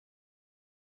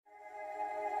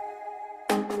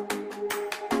Hello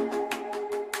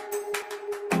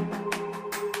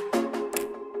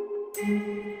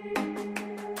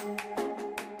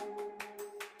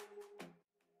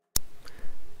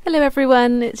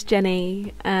everyone, it's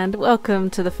Jenny and welcome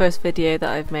to the first video that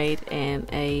I've made in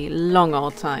a long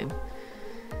old time.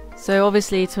 So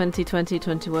obviously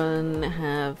 2020-21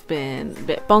 have been a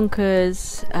bit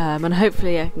bonkers, and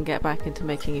hopefully I can get back into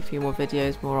making a few more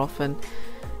videos more often.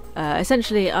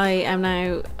 Essentially I am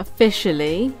now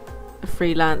officially a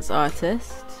freelance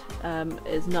artist.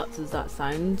 As nuts as that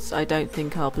sounds, I don't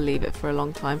think I'll believe it for a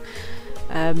long time.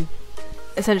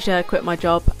 Essentially I quit my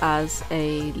job as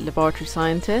a laboratory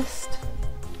scientist,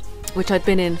 which I'd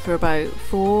been in for about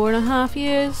 4.5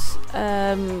 years,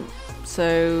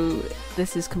 so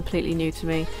this is completely new to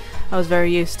me. I was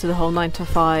very used to the whole 9 to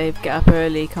 5, get up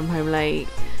early, come home late,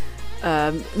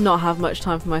 not have much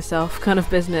time for myself kind of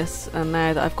business, and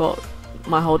now that I've got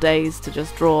my whole days to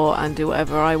just draw and do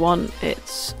whatever I want,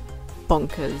 it's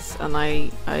bonkers and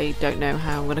I don't know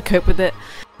how I'm going to cope with it.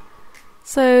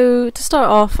 So to start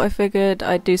off, I figured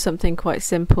I'd do something quite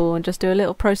simple and just do a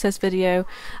little process video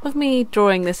of me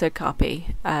drawing this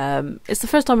Okapi. It's the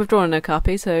first time I've drawn an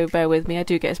Okapi, so bear with me, I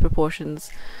do get its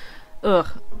proportions. Ugh.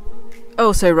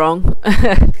 Oh, so wrong.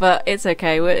 But it's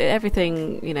okay.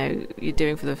 Everything, you know, you're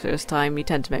doing for the first time, you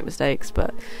tend to make mistakes,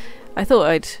 but I thought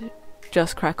I'd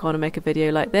just crack on and make a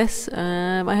video like this.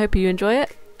 I hope you enjoy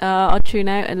it. I'll tune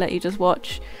out and let you just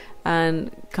watch and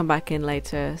come back in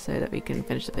later so that we can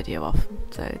finish the video off.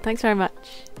 So thanks very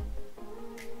much.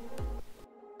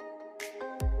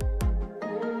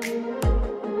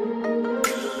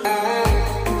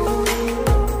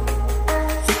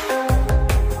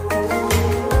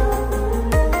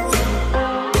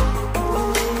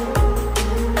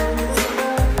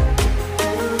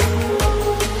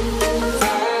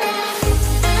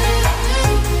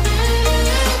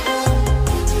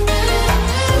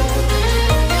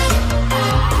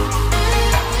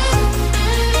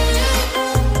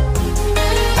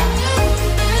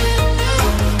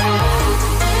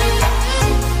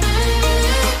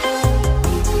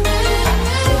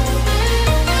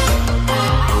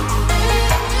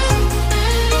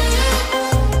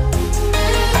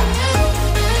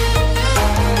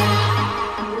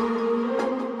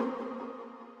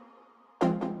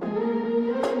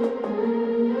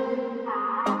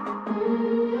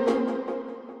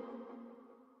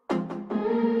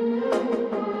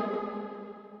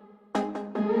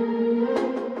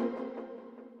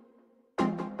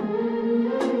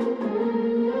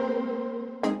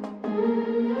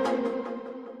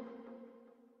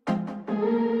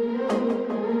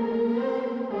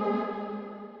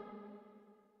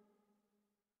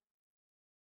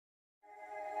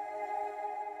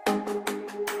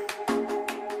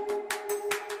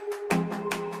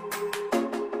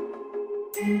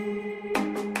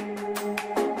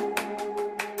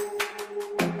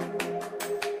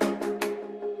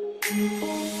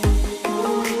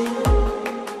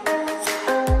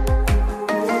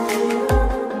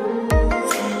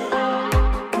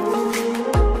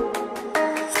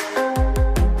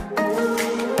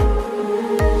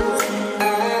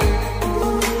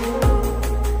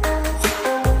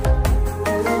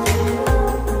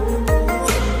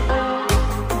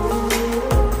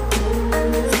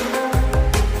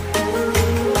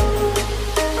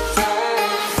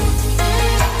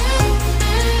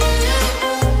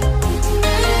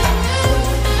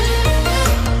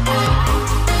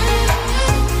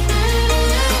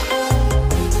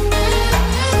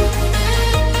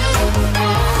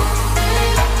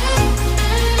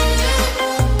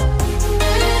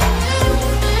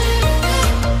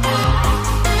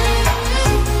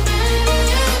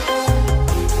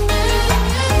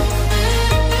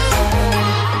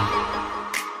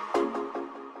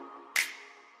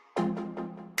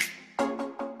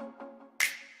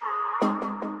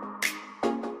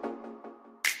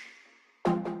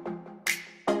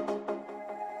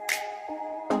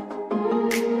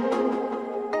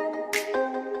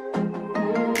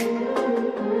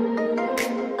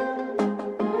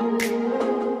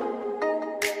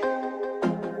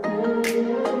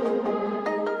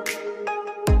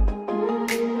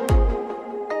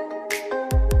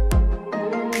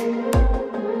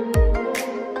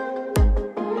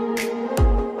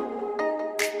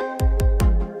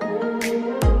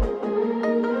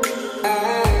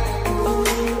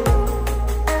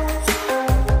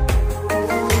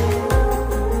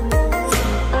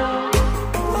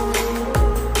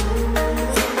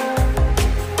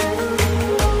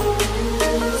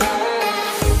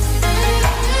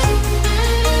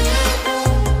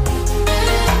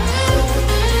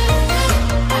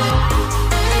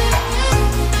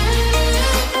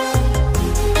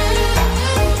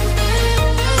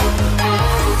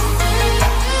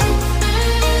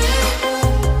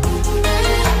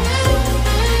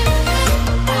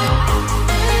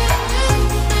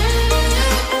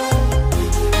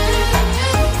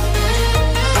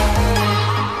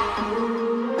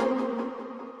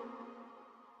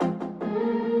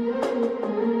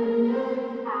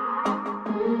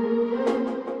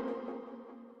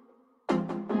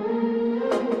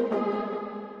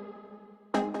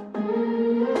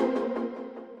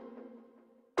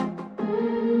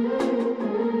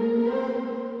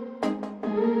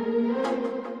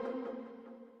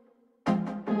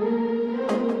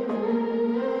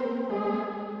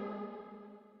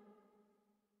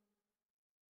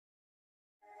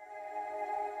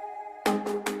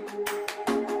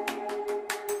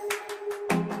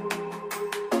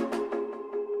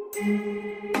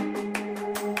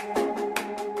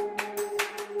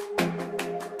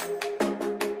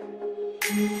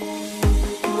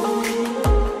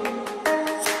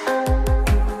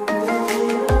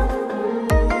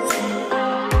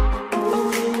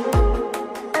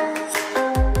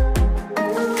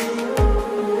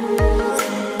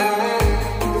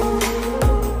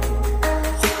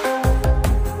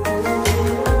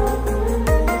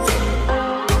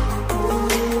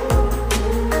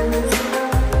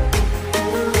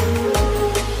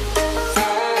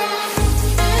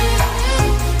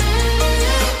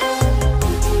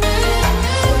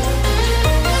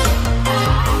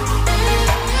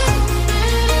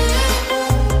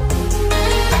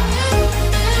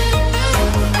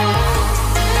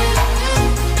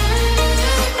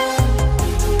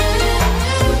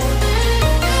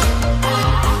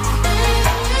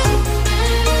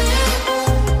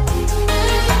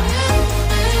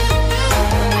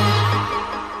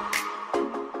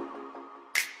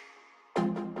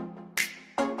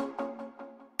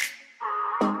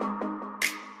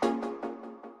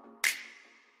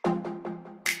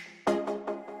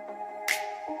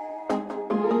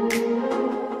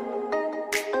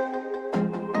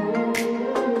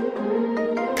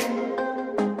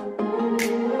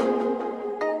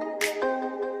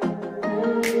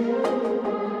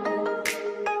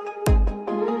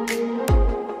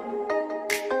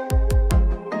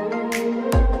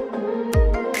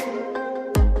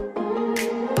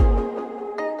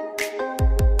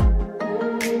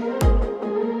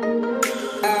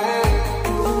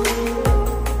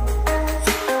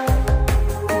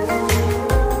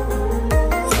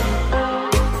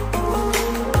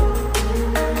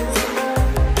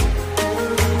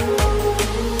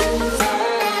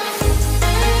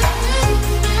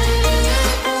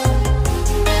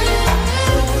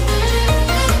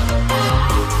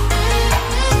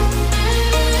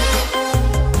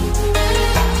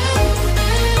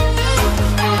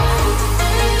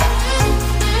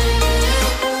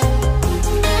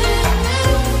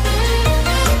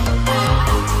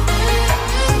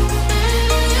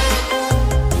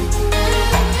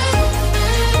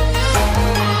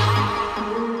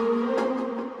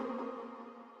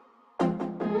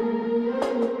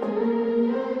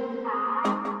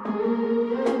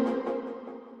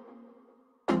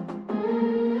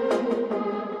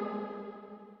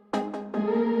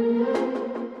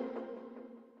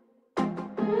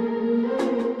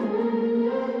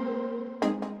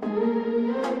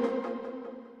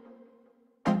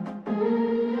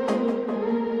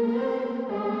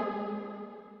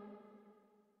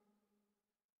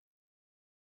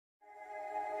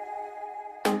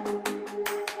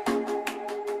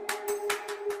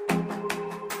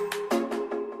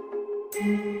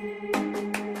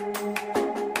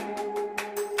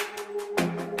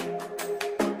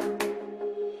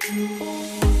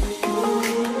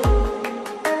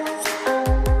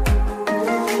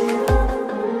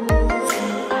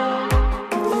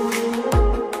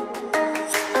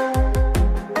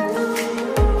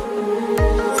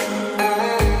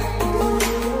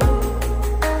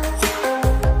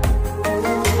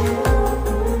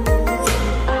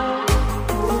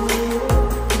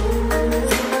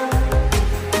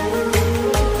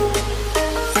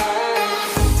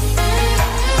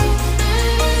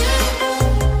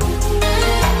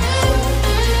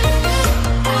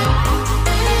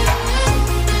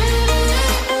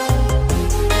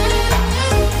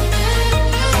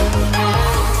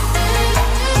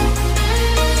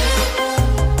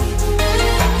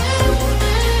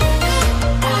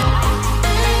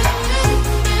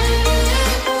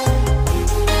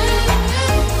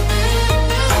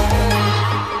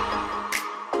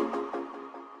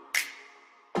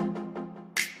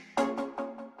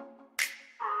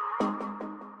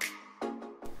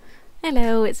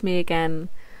 Hello, it's me again.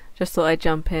 Just thought I'd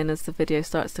jump in as the video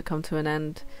starts to come to an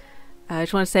end. I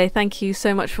just want to say thank you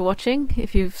so much for watching.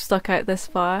 If you've stuck out this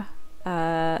far,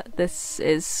 this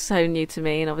is so new to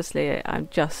me, and obviously I'm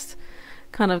just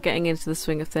kind of getting into the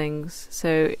swing of things.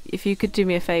 So if you could do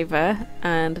me a favour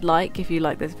and like if you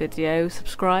like this video,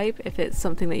 subscribe if it's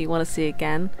something that you want to see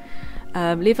again.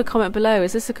 Leave a comment below.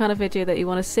 Is this the kind of video that you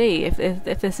want to see? If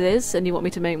this is and you want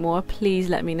me to make more, please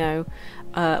let me know.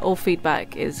 All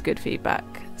feedback is good feedback.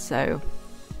 So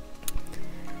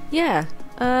yeah,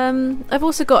 I've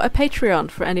also got a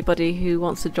Patreon for anybody who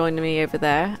wants to join me over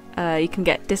there. You can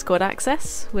get Discord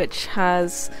access, which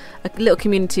has a little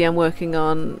community I'm working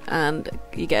on, and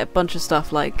you get a bunch of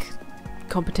stuff like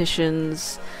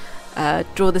competitions,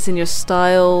 draw this in your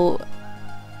style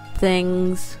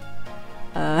things.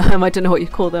 I don't know what you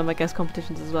call them, I guess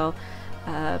competitions as well.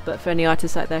 But for any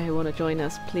artists out there who want to join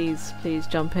us, please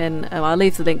jump in. I'll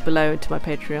leave the link below to my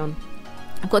Patreon.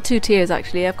 I've got two tiers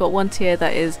actually. I've got one tier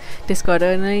that is Discord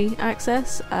only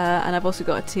access, and I've also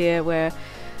got a tier where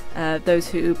those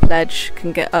who pledge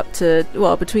can get up to,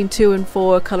 well, between 2 and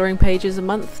 4 colouring pages a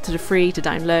month to the free to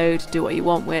download, do what you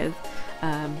want with,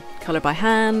 colour by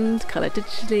hand, colour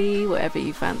digitally, whatever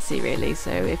you fancy really.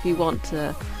 So if you want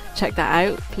to check that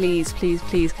out, please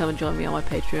come and join me on my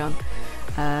Patreon.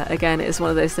 Again, it's one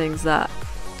of those things that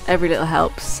every little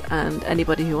helps, and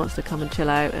anybody who wants to come and chill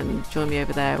out and join me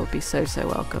over there will be so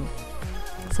welcome.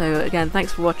 So again,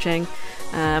 thanks for watching,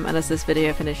 and as this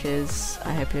video finishes,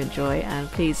 I hope you enjoy, and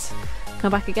please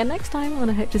come back again next time,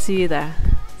 and I hope to see you there.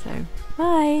 So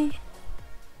bye!